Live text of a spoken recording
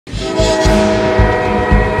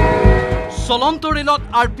চলন্ত ৰেলত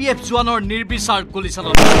RPF জোৱানৰ নিৰ্বিচাৰ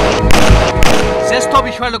গুলীচালনা জ্যেষ্ঠ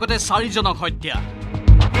বিষয়াৰ লগতে 4 জনক হত্যা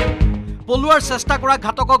পলুৱাৰ চেষ্টা কৰা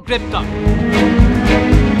ঘাতকক গ্ৰেপ্তাৰ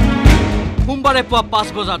সোমবাৰে পুৱা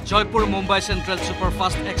 5 বজাত জয়পুৰ মুম্বাই চেন্ট্ৰেল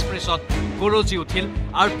সুপাৰফাষ্ট এক্সপ্ৰেছত গৰজি উঠিল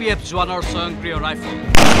RPF জোৱানৰ স্বয়ংক্ৰিয় ৰাইফল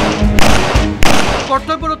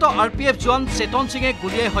কৰ্তব্যৰত RPF জোৱান চেতন সিঙে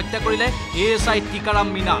গুলীয়াই হত্যা কৰিলে ASI টিকাৰাম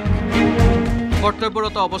মীনা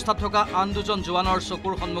কৰ্তব্যৰত অৱস্থাত থকা আন দুজন জোৱানৰ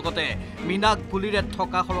চকুৰ সন্মুখতে মীনাক গুলীৰে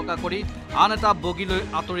ঠকা খৰকা কৰি আন এটা বগীলৈ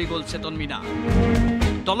আঁতৰি গ'ল চেতন মীনা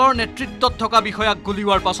দলৰ নেতৃত্বত থকা বিষয়াক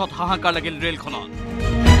গুলীৱাৰ পাছত হাহাকাৰ লাগিল ৰেলখনত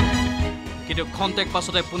কিন্তু খন্তেক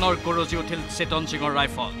পাছতে পুনৰ গৰজি উঠিল চেতন সিঙৰ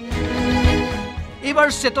ৰাইফল এইবাৰ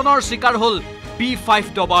চেতনৰ শিকাৰ হ'ল B5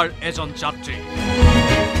 ডবাৰ এজন যাত্ৰী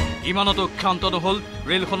ইমানতো ক্ষান্ত নহ'ল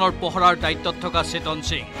ৰেলখনৰ পহৰাৰ দায়িত্বত থকা চেতন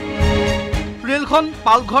সিং ৰেলখন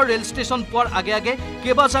পালঘৰ ৰেল ষ্টেচন পোৱাৰ আগে আগে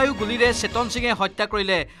কেবাজায়ো গুলীৰে চেতন সিঙে হত্যা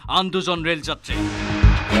কৰিলে আন দুজন ৰেল যাত্ৰী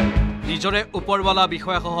নিজৰে ওপৰৱালা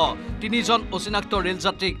বিষয়াসহ 3 জন অচিনাক্ত ৰেল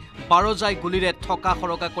যাত্ৰীক 12 জাই গুলীৰে ঠকা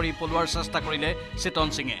খৰকা কৰি পলোৱাৰ চেষ্টা কৰিলে চেতন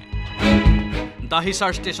সিঙে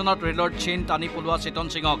দাহিচাৰ ষ্টেচনত ৰেলৰ চেইন টানি পলোৱা চেতন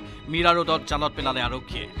সিঙক মীৰা ৰোডত জালত পেলালে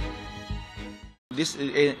আৰক্ষীয়ে This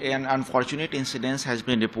an unfortunate incident has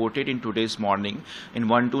been reported in today's morning in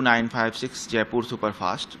 12956 Jaipur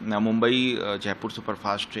Superfast, Mumbai Jaipur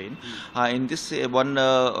Superfast train. In this, one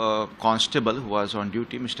constable who was on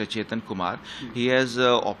duty, Mr. Chetan Kumar, he has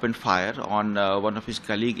opened fire on one of his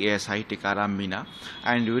colleague ASI Tikaram Meena,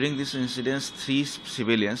 and during this incident, 3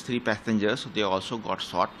 civilians, 3 passengers, they also got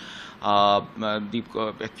shot. The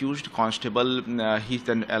accused constable, he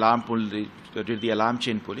then did the alarm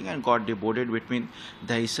chain pulling and got deboarded between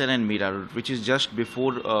Dahisar and Mira Road, which is just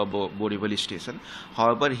before Borivali station.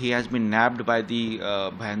 However, he has been nabbed by the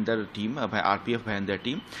Bhander team, by RPF Bhander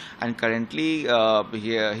team, and currently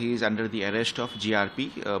he is under the arrest of GRP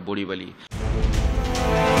Borivali.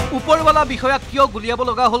 উপৰৱালা বিষয়াক কিয় গুলিয়াব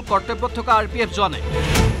লগা হ'ল কৰ্তব্যত থকা RPF জোৱানে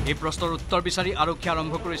এই প্ৰশ্নৰ উত্তৰ বিচাৰি আৰক্ষী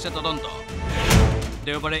আৰম্ভ কৰিছে তদন্ত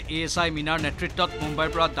দেওবাৰে ASI মিনাৰ নেতৃত্বত মুম্বাইৰ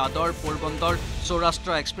পৰা দাদৰ পোৰবন্দৰ সৌৰাষ্ট্ৰ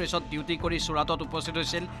এক্সপ্ৰেছত ডিউটি কৰি সুৰাটত উপস্থিত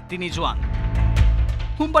হৈছিল 3 জোৱান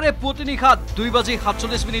সোমবাৰে পুৱতি নিশা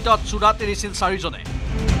 2:47 সুৰাট এৰিছিল 4 জনে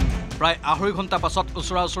প্ৰায় 2.5 ঘণ্টা পাছত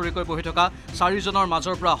ওচৰা-ওচৰিকৈ বহি থকা 4 জনৰ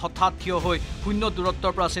মাজৰ পৰা হঠাৎ থিয় হৈ শূন্য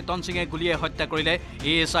দূৰত্বৰ পৰা চেতন সিঙে গুলীয়াই হত্যা কৰিলে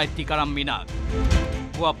ASI টিকাৰাম মীনাক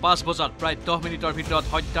পুৱা 5 বজাত প্ৰায় 10 মিনিটৰ ভিতৰত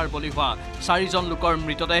হত্যাৰ বলি হোৱা 4 জন লোকৰ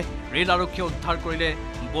মৃতদেহ ৰেল আৰক্ষীয়ে উদ্ধাৰ কৰিলে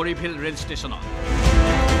বৰিভিল ৰেল ষ্টেচনত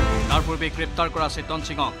তাৰ পূৰ্বে গ্ৰেপ্তাৰ কৰা চেতন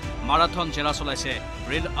সিঙক মাৰাথন জেৰা চলাইছে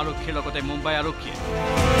ৰেল আৰক্ষীৰ লগতে মুম্বাই আৰক্ষীয়ে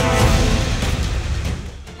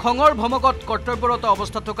খঙৰ ভমকত কৰ্তব্যৰত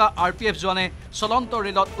অৱস্থাত থকা RPF জোৱানে চলন্ত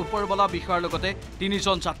ৰেলত ওপৰৱালা বিষয়াৰ লগতে 3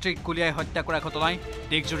 জন যাত্ৰীক গুলীয়াই হত্যা কৰা ঘটনাই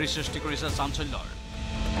দেশজুৰি সৃষ্টি কৰিছে চাঞ্চল্যৰ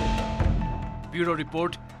bureau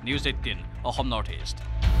report News18 Assam Northeast